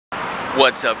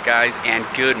What's up, guys, and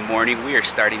good morning. We are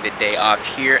starting the day off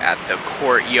here at the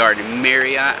Courtyard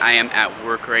Marriott. I am at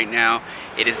work right now.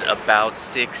 It is about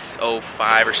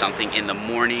 6:05 or something in the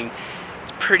morning.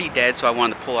 It's pretty dead, so I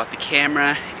wanted to pull out the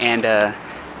camera and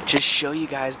just show you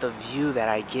guys the view that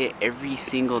I get every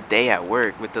single day at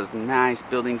work with those nice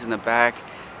buildings in the back,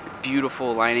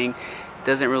 beautiful lighting.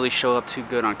 Doesn't really show up too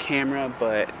good on camera,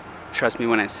 but trust me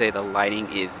when I say the lighting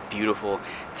is beautiful.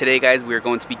 Today, guys, we're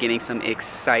going to be getting some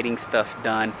exciting stuff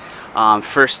done.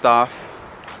 First off,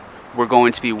 we're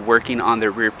going to be working on the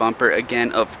rear bumper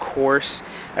again, of course.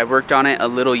 I worked on it a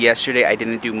little yesterday. I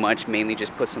didn't do much, mainly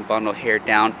just put some bundle hair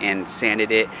down and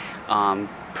sanded it.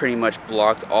 Pretty much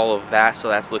blocked all of that, so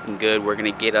that's looking good. We're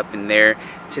gonna get up in there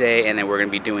today, and then we're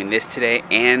gonna be doing this today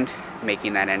and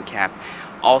making that end cap.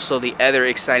 Also, the other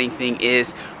exciting thing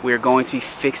is we're going to be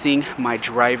fixing my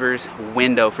driver's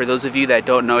window. For those of you that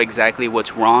don't know exactly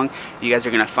what's wrong, you guys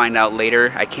are gonna find out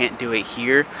later. I can't do it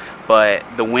here, but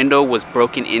the window was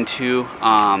broken into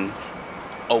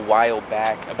a while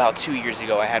back. About 2 years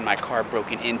ago, I had my car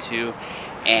broken into,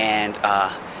 and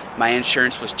my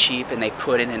insurance was cheap, and they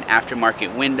put in an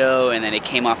aftermarket window, and then it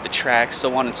came off the track,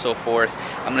 so on and so forth.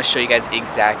 I'm gonna show you guys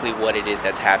exactly what it is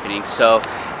that's happening. So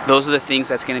those are the things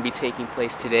that's going to be taking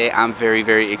place today. I'm very,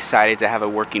 very excited to have a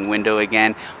working window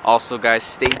again. Also, guys,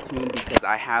 stay tuned because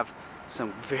I have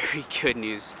some very good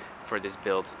news for this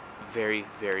build. Very,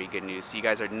 very good news. So you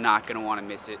guys are not going to want to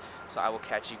miss it. So I will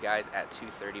catch you guys at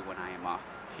 2:30 when I am off.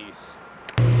 Peace.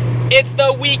 It's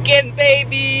the weekend,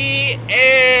 baby!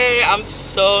 Hey, I'm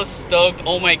so stoked.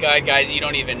 Oh my God, guys, you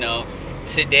don't even know.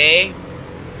 Today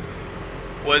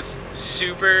was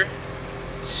super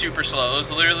slow. It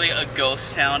was literally a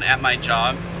ghost town at my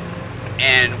job,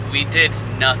 and we did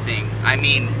nothing. I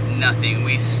mean nothing.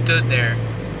 We stood there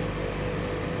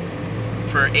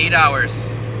for 8 hours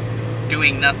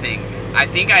doing nothing. I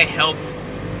think I helped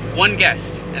one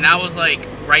guest, and that was like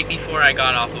right before I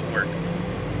got off of work.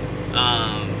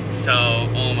 So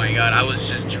oh my God, I was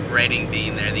just dreading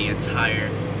being there the entire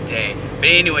day. But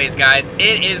anyways, guys,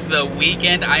 it is the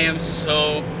weekend. I am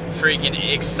so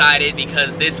freaking excited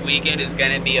because this weekend is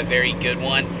gonna be a very good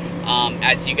one.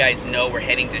 As you guys know, we're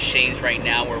heading to Shane's right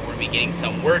now where we'll be getting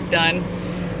some work done,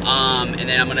 and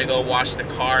then I'm gonna go wash the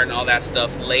car and all that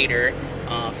stuff later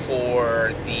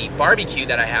for the barbecue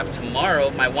that I have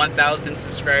tomorrow, my 1,000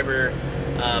 subscriber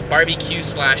barbecue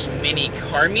slash mini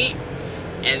car meet.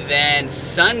 And then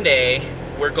Sunday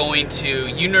we're going to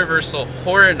Universal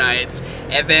Horror Nights,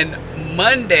 and then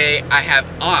Monday I have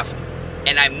off.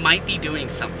 And I might be doing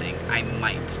something. I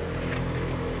might.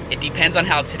 It depends on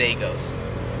how today goes.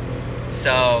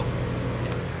 So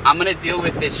I'm gonna deal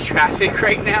with this traffic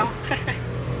right now.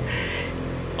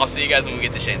 I'll see you guys when we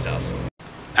get to Shane's house.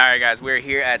 Alright, guys, we're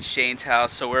here at Shane's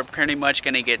house, so we're pretty much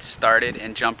gonna get started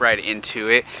and jump right into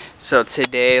it. So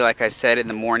today, like I said in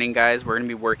the morning, guys, we're gonna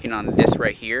be working on this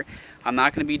right here. I'm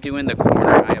not gonna be doing the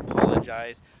corner, I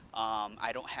apologize.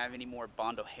 I don't have any more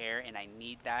Bondo hair, and I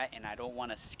need that, and I don't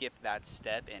want to skip that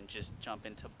step and just jump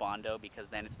into Bondo because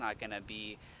then it's not going to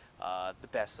be the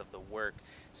best of the work.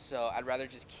 So I'd rather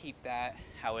just keep that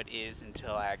how it is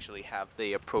until I actually have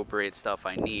the appropriate stuff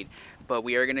I need. But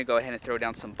we are going to go ahead and throw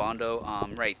down some Bondo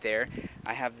right there.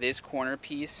 I have this corner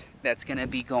piece that's going to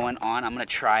be going on. I'm going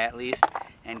to try at least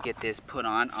and get this put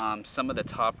on. Some of the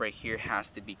top right here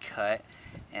has to be cut.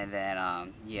 And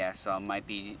then yeah, so I might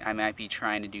be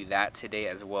trying to do that today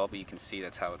as well, but you can see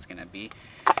that's how it's gonna be.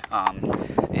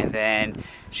 And then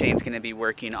Shane's gonna be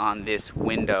working on this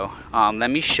window.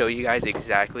 Let me show you guys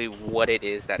exactly what it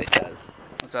is that it does.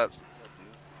 What's up?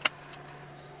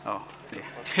 Oh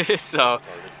yeah. So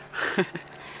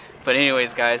but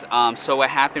anyways, guys, so what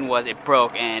happened was it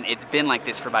broke, and it's been like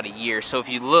this for about a year. So if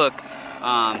you look,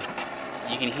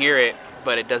 you can hear it,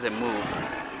 but it doesn't move.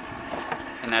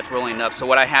 And that's rolling up. So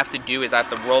what I have to do is I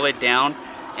have to roll it down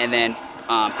and then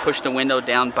push the window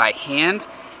down by hand,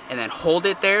 and then hold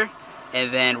it there,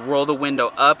 and then roll the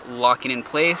window up, lock it in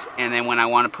place, and then when I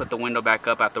want to put the window back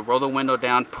up, I have to roll the window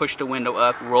down, push the window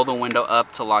up, roll the window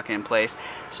up to lock it in place.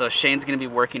 So Shane's gonna be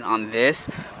working on this.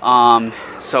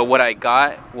 So what I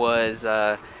got was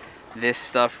this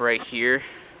stuff right here.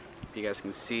 If you guys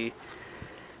can see,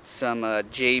 some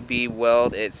JB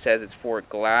weld. It says it's for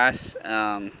glass.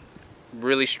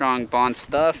 Really strong bond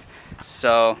stuff.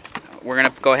 So we're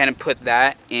gonna go ahead and put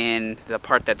that in the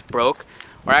part that's broke,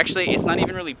 or actually it's not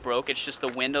even really broke, it's just the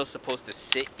window's supposed to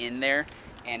sit in there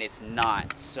and it's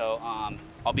not. So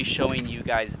I'll be showing you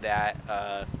guys that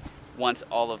once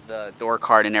all of the door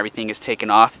card and everything is taken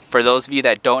off. For those of you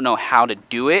that don't know how to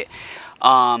do it,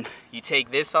 you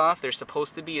take this off. There's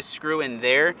supposed to be a screw in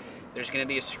there. There's going to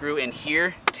be a screw in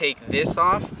here. Take this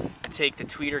off, take the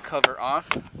tweeter cover off.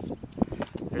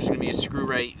 There's gonna be a screw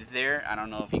right there. I don't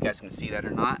know if you guys can see that or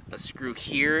not. A screw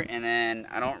here, and then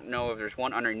I don't know if there's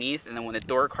one underneath. And then when the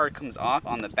door card comes off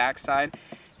on the back side,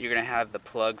 you're gonna have the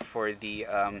plug for the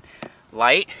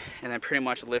light, and then pretty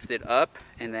much lift it up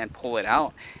and then pull it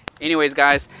out. Anyways,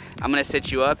 guys, I'm gonna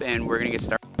set you up and we're gonna get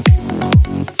started.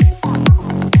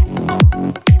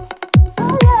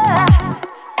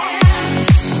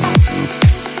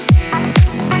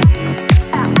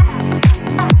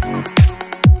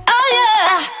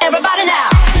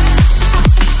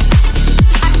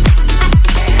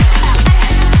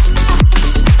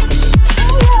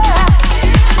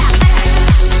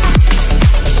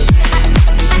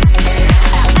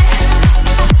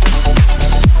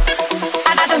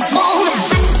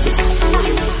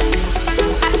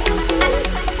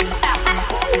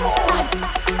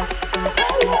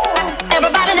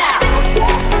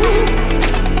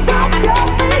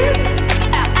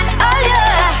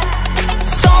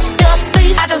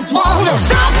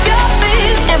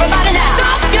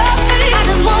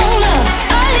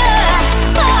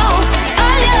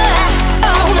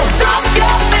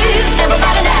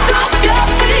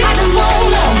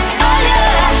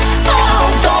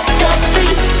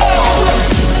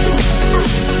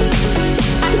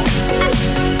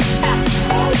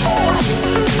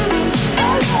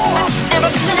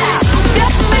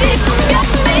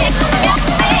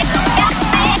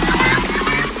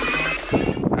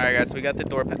 So we got the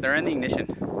door, they're in the ignition.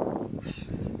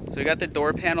 So we got the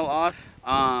door panel off.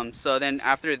 So then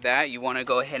after that, you want to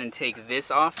go ahead and take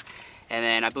this off. And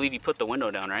then I believe you put the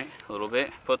window down, right? A little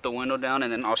bit. Put the window down,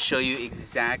 and then I'll show you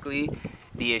exactly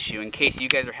the issue. In case you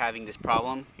guys are having this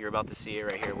problem, you're about to see it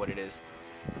right here, what it is.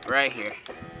 Right here.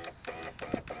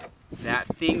 That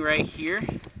thing right here,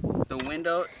 the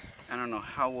window, I don't know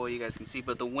how well you guys can see,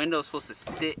 but the window is supposed to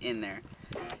sit in there.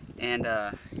 And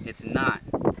it's not.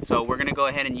 So we're gonna go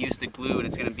ahead and use the glue, and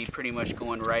it's gonna be pretty much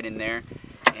going right in there.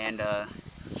 And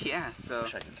yeah, so I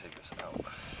wish I can take this out.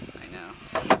 I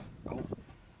know. Oh.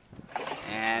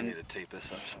 And I need to tape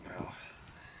this up somehow.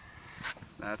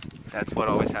 That's what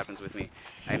always happens with me.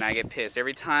 And I get pissed.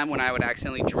 Every time when I would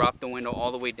accidentally drop the window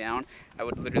all the way down, I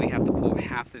would literally have to pull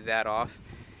half of that off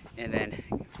and then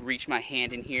reach my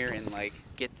hand in here and like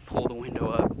pull the window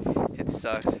up. It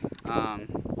sucks.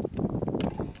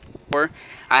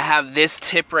 I have this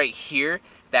tip right here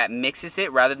that mixes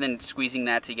it rather than squeezing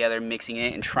that together, mixing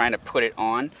it and trying to put it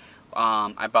on.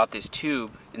 I bought this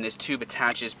tube, and this tube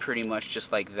attaches pretty much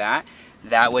just like that.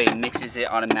 That way it mixes it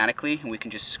automatically, and we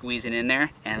can just squeeze it in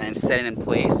there and then set it in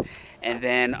place. And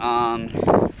then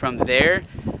from there,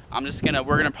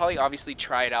 we're gonna probably obviously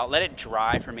try it out, let it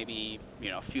dry for maybe, you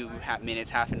know, a few minutes,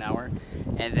 half an hour,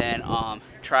 and then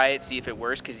try it, see if it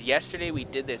works. Because yesterday we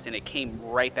did this and it came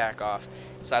right back off.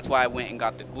 So that's why I went and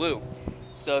got the glue.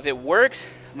 So if it works,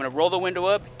 I'm gonna roll the window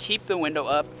up, keep the window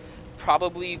up,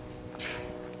 probably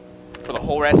for the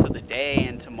whole rest of the day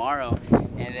and tomorrow.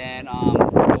 And then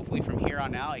hopefully from here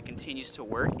on out, it continues to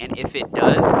work. And if it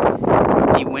does,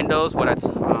 the windows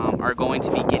are going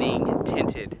to be getting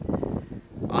tinted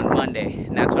on Monday.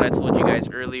 And that's what I told you guys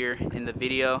earlier in the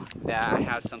video, that I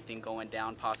have something going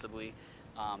down possibly.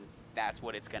 That's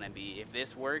what it's gonna be. If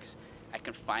this works, I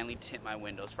can finally tint my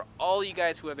windows. For all you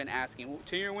guys who have been asking,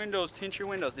 tint your windows, tint your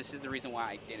windows, this is the reason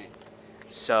why I didn't.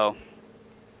 So,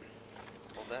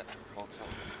 Hold that. Hold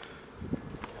something.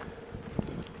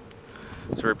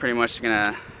 So we're pretty much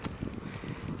gonna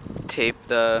tape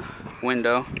the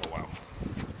window. Oh, wow.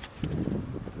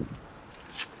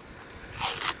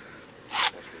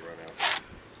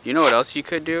 You know what else you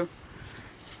could do?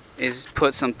 Is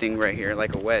put something right here,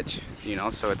 like a wedge, you know,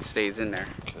 so it stays in there.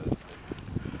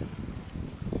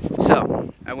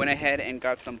 So I went ahead and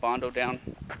got some Bondo down.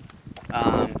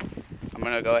 I'm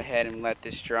gonna go ahead and let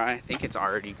this dry. I think it's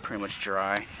already pretty much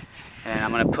dry. And I'm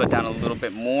gonna put down a little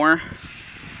bit more.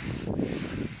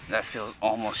 That feels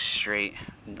almost straight.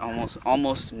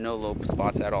 Almost no low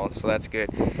spots at all, so that's good.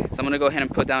 So I'm gonna go ahead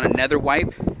and put down another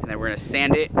wipe, and then we're gonna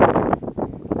sand it.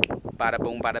 Bada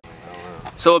boom, bada.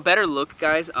 So a better look,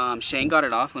 guys. Shane got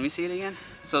it off. Let me see it again.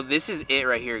 So this is it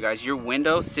right here, guys. Your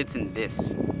window sits in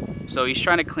this. So he's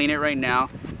trying to clean it right now,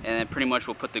 and then pretty much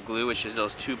we'll put the glue, which is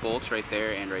those two bolts right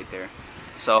there and right there.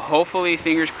 So hopefully,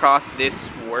 fingers crossed, this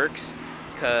works,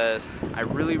 because I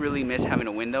really miss having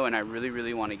a window, and I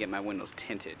really want to get my windows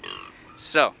tinted.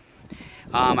 So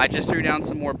I just threw down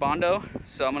some more Bondo,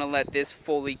 so I'm gonna let this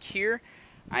fully cure.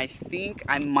 I think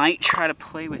I might try to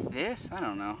play with this. I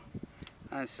don't know.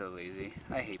 I'm so lazy.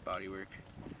 I hate body work.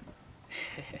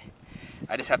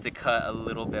 I just have to cut a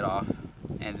little bit off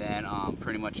and then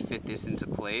pretty much fit this into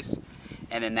place.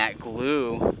 And then that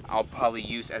glue I'll probably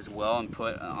use as well and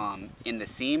put in the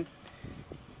seam.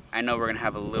 I know we're gonna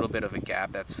have a little bit of a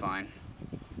gap, that's fine.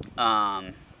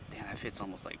 Damn, that fits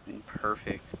almost like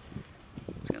perfect.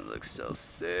 It's gonna look so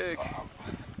sick.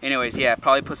 Anyways, yeah,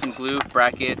 probably put some glue,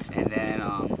 brackets, and then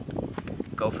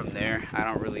go from there. I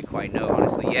don't really quite know,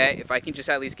 honestly, yet. If I can just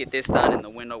at least get this done and the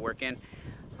window working,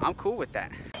 I'm cool with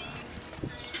that.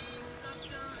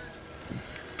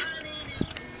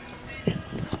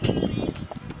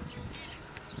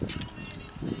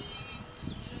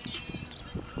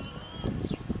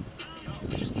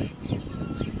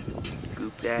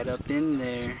 Scoop that up in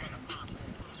there.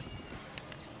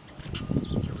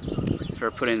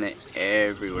 Start putting it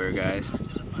everywhere, guys.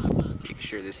 Make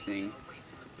sure this thing,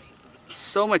 it's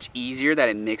so much easier that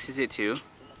it mixes it too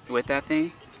with that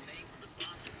thing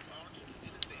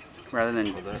rather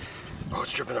than, oh,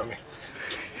 it's dripping on me.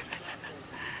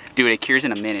 Dude, it cures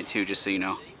in a minute too, just so you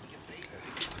know.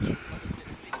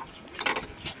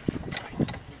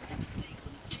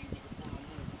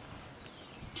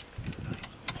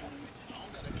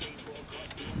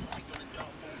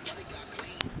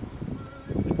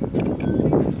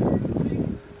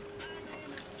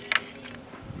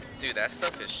 Dude, that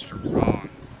stuff is strong.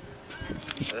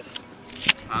 This?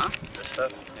 Huh? This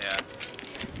stuff? Yeah.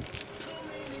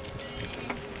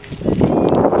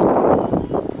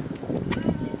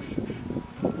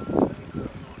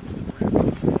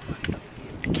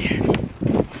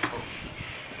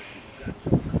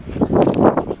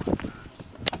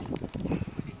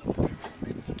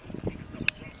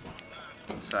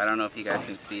 So I don't know if you guys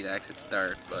can see that because it's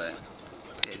dark, but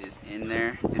it is in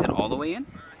there. Is it all the way in?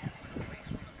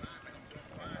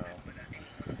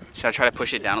 Should I try to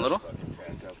push it down a little?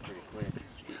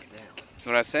 That's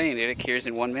what I was saying, dude. It cures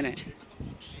in 1 minute.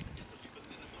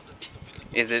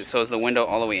 Is it, so is the window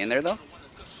all the way in there though?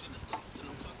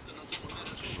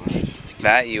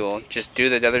 That you will just do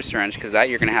the other syringe because that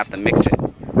you're gonna have to mix it.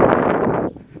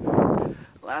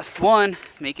 Last one,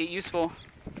 make it useful.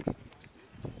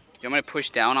 You want me to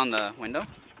push down on the window?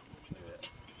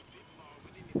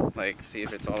 Like, see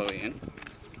if it's all the way in.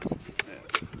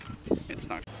 Yeah. It's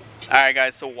not. All right,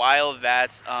 guys. So while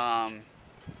that's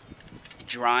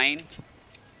drying,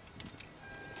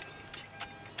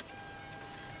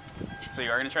 so you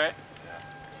are gonna try it?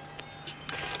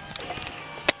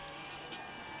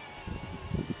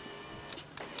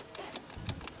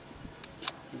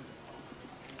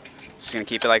 Just gonna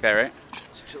keep it like that, right?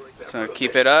 So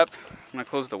keep it up. I'm gonna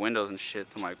close the windows and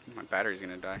shit, so my battery's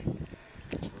gonna die.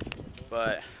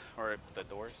 But, or the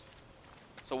doors.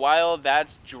 So while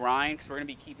that's drying, because we're gonna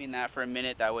be keeping that for a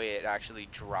minute, that way it actually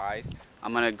dries,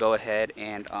 I'm gonna go ahead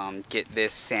and get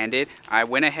this sanded. I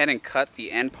went ahead and cut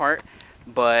the end part,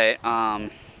 but I'm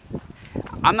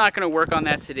not gonna work on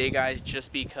that today, guys,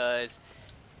 just because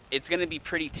it's gonna be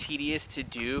pretty tedious to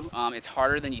do. It's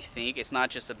harder than you think. It's not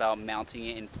just about mounting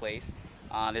it in place.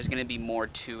 There's gonna be more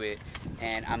to it,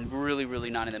 and I'm really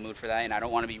not in the mood for that, and I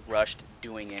don't wanna be rushed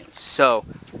doing it. So,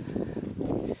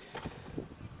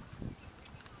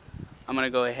 I'm gonna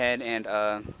go ahead and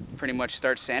pretty much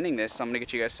start sanding this. So I'm gonna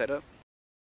get you guys set up.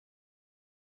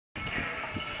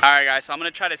 Alright guys, so I'm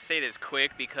gonna try to say this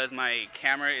quick because my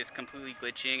camera is completely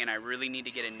glitching and I really need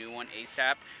to get a new one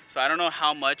ASAP. So I don't know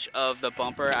how much of the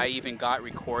bumper I even got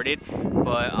recorded,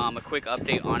 but a quick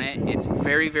update on it. It's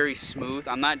very smooth.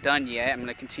 I'm not done yet. I'm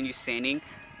gonna continue sanding,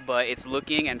 but it's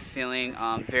looking and feeling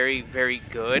very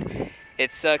good.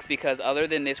 It sucks because other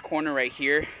than this corner right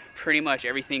here, pretty much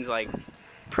everything's like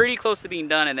pretty close to being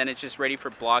done, and then it's just ready for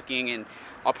blocking, and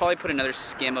I'll probably put another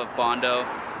skim of Bondo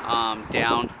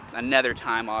down another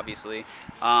time, obviously.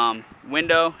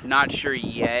 Window, not sure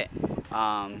yet.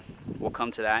 We'll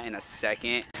come to that in a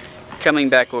second. Coming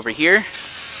back over here,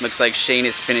 looks like Shane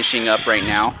is finishing up right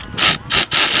now.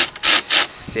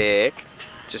 Sick.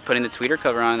 Just putting the tweeter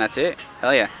cover on and that's it.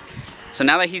 Hell yeah. So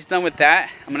now that he's done with that,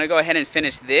 I'm gonna go ahead and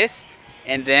finish this,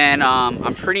 and then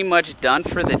I'm pretty much done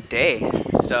for the day.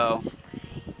 So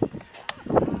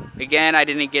again, I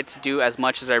didn't get to do as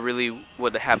much as I really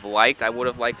would have liked. I would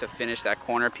have liked to finish that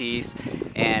corner piece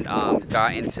and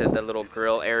got into the little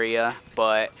grill area,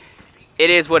 but it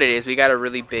is what it is. We got a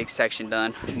really big section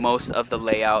done. Most of the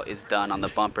layout is done on the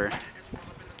bumper.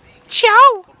 Ciao!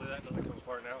 Hopefully that doesn't come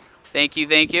apart now. Thank you,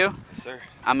 thank you. Yes, sir.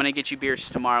 I'm gonna get you beers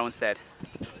tomorrow instead.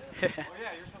 Oh yeah,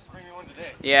 you're supposed to bring me one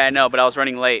today. Yeah, I know, but I was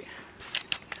running late.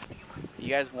 You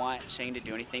guys want Shane to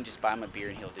do anything, just buy him a beer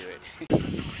and he'll do it.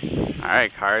 All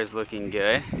right, car is looking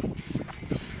good.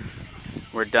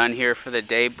 We're done here for the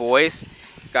day, boys.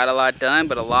 Got a lot done,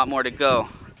 but a lot more to go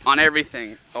on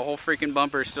everything. The whole freaking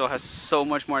bumper still has so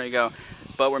much more to go,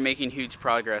 but we're making huge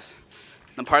progress.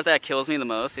 The part that kills me the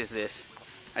most is this.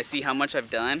 I see how much I've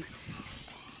done,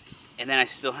 and then I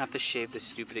still have to shave the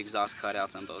stupid exhaust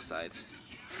cutouts on both sides.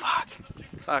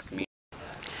 Fuck me.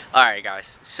 Alright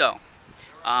guys, so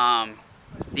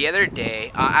the other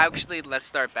day, actually let's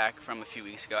start back from a few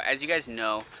weeks ago. As you guys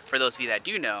know, for those of you that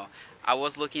do know, I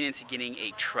was looking into getting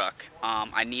a truck.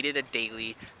 I needed a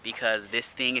daily because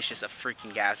this thing is just a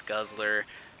freaking gas guzzler,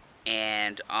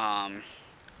 and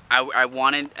I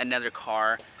wanted another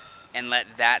car and let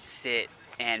that sit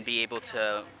and be able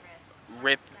to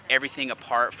rip everything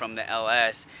apart from the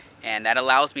LS, and that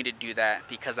allows me to do that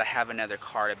because I have another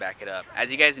car to back it up.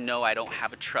 As you guys know, I don't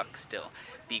have a truck still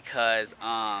because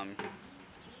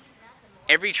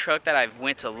every truck that I've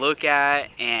went to look at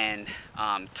and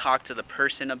talked to the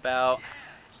person about,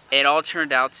 it all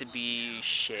turned out to be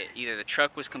shit. Either the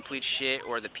truck was complete shit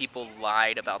or the people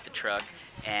lied about the truck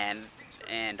and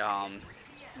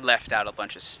left out a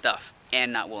bunch of stuff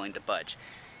and not willing to budge.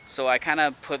 So I kind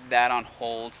of put that on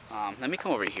hold. Let me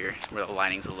come over here where the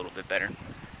lighting's a little bit better.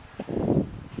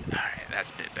 Alright,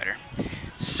 that's a bit better.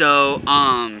 So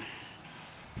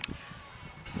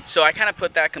so I kind of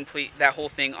put that whole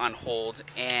thing on hold,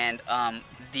 and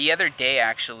the other day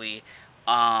actually,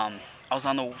 I was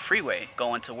on the freeway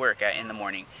going to work in the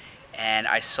morning, and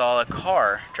I saw a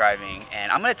car driving,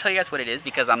 and I'm going to tell you guys what it is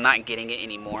because I'm not getting it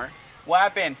anymore. What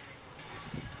happened?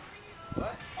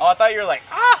 What? Oh, I thought you were like,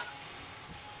 ah!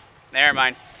 Never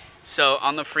mind. So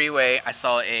on the freeway, I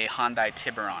saw a Hyundai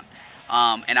Tiburon,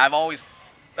 and I've always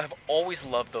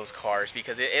loved those cars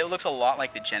because it looks a lot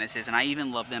like the Genesis, and I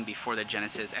even loved them before the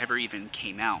Genesis ever even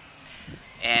came out.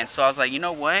 And so I was like, you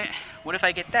know what if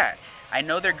I get that? I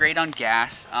know they're great on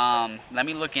gas. Let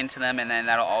me look into them, and then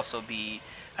that'll also be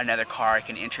another car I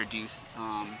can introduce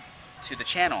to the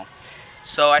channel.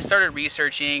 So I started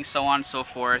researching, so on and so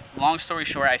forth. Long story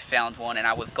short, I found one, and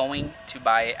I was going to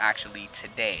buy it actually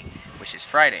today, which is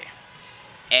Friday.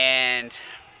 And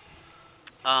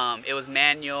it was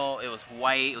manual, it was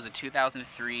white, it was a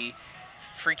 2003,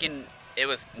 it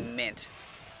was mint.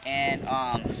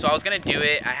 And so I was gonna do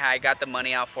it. I got the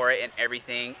money out for it and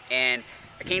everything, and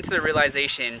I came to the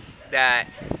realization that,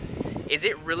 is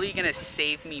it really gonna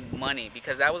save me money?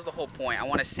 Because that was the whole point. I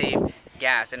want to save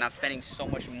gas and not spending so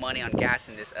much money on gas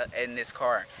in this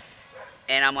car.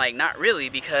 And I'm like, not really,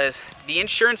 because the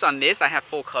insurance on this, I have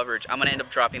full coverage. I'm gonna end up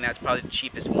dropping that. It's probably the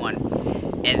cheapest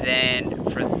one. And then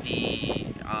for the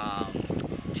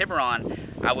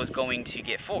Tiburon, I was going to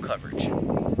get full coverage.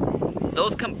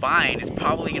 Those combined is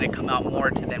probably going to come out more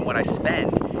than what I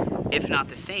spend, if not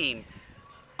the same,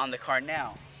 on the car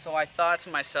now. So I thought to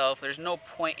myself, there's no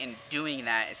point in doing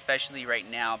that, especially right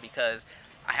now, because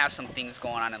I have some things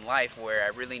going on in life where I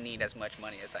really need as much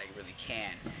money as I really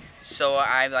can. So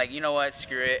I'm like, you know what,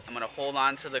 screw it. I'm going to hold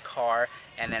on to the car,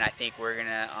 and then I think we're going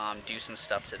to do some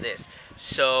stuff to this.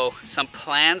 So some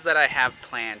plans that I have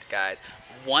planned, guys.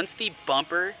 Once the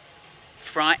bumper,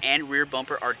 front and rear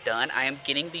bumper are done, I am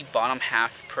getting the bottom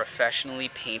half professionally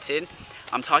painted.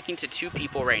 I'm talking to two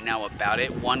people right now about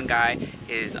it. One guy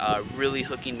is really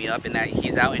hooking me up in that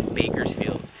he's out in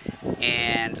Bakersfield.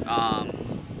 And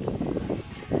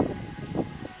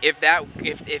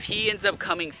if he ends up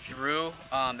coming through,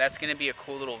 that's going to be a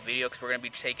cool little video, because we're going to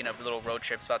be taking a little road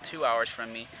trip about 2 hours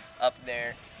from me up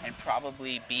there, and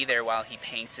probably be there while he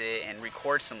paints it and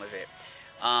record some of it.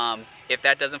 If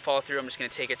that doesn't fall through, I'm just going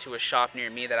to take it to a shop near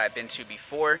me that I've been to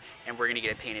before, and we're going to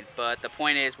get it painted. But the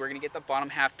point is, we're going to get the bottom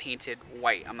half painted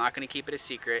white. I'm not going to keep it a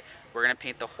secret. We're going to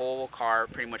paint the whole car,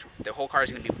 pretty much the whole car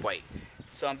is going to be white.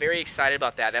 So I'm very excited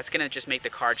about that. That's going to just make the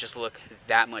car just look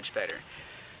that much better.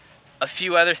 A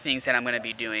few other things that I'm going to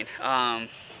be doing. I'm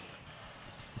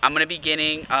going to be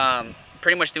getting,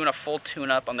 pretty much doing a full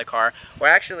tune-up on the car. Or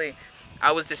actually,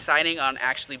 I was deciding on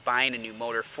actually buying a new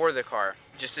motor for the car.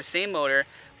 Just the same motor,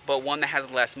 but one that has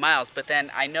less miles. But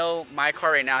then I know my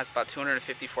car right now has about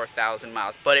 254,000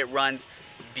 miles, but it runs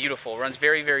beautiful, runs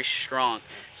very, very strong.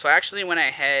 So I actually went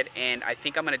ahead, and I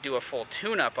think I'm going to do a full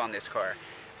tune-up on this car.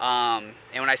 And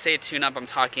when I say tune-up, I'm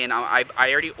talking, I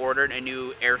already ordered a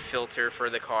new air filter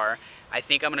for the car. I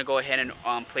think I'm going to go ahead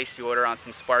and place the order on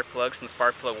some spark plugs, some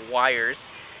spark plug wires,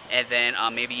 and then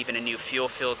maybe even a new fuel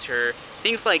filter,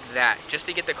 things like that, just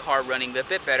to get the car running a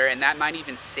bit better, and that might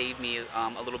even save me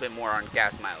a little bit more on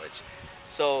gas mileage.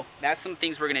 So that's some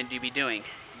things we're going to be doing.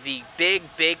 The big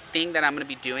thing that I'm going to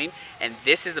be doing, and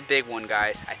this is a big one,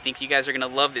 guys. I think you guys are going to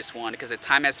love this one because the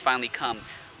time has finally come.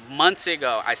 Months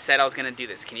ago, I said I was going to do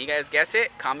this. Can you guys guess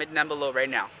it? Comment down below right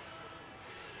now.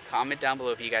 Comment down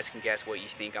below if you guys can guess what you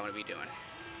think I'm going to be doing.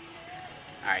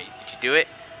 Alright, did you do it?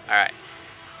 Alright.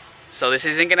 So this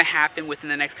isn't going to happen within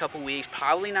the next couple weeks,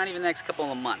 probably not even the next couple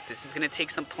of months. This is going to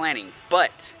take some planning,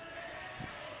 but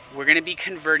we're going to be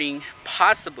converting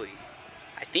possibly.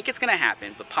 I think it's going to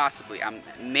happen, but possibly. I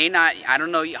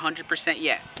don't know 100%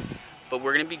 yet, but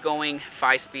we're going to be going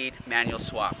 5-speed manual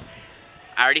swap.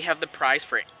 I already have the price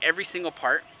for every single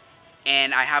part,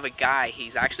 and I have a guy,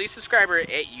 he's actually a subscriber,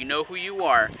 you know who you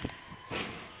are.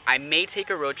 I may take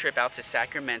a road trip out to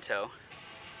Sacramento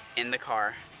in the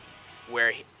car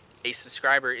where a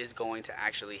subscriber is going to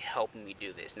actually help me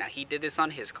do this. Now, he did this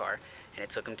on his car, and it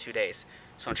took him 2 days.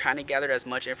 So I'm trying to gather as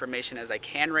much information as I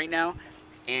can right now,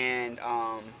 and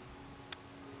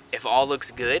if all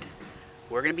looks good,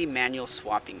 we're gonna be manual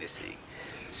swapping this thing.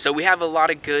 So we have a lot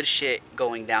of good shit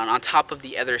going down on top of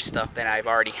the other stuff that I've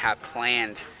already had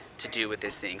planned to do with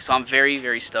this thing. So I'm very,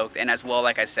 very stoked. And as well,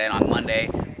 like I said, on Monday,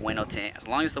 window tint, as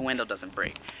long as the window doesn't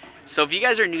break. So if you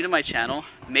guys are new to my channel,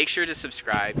 make sure to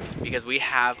subscribe because we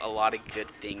have a lot of good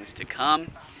things to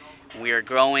come. We are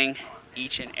growing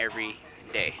each and every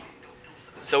day.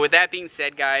 So with that being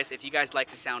said, guys, if you guys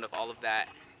like the sound of all of that,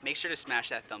 make sure to smash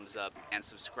that thumbs up and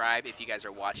subscribe if you guys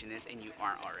are watching this and you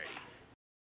aren't already.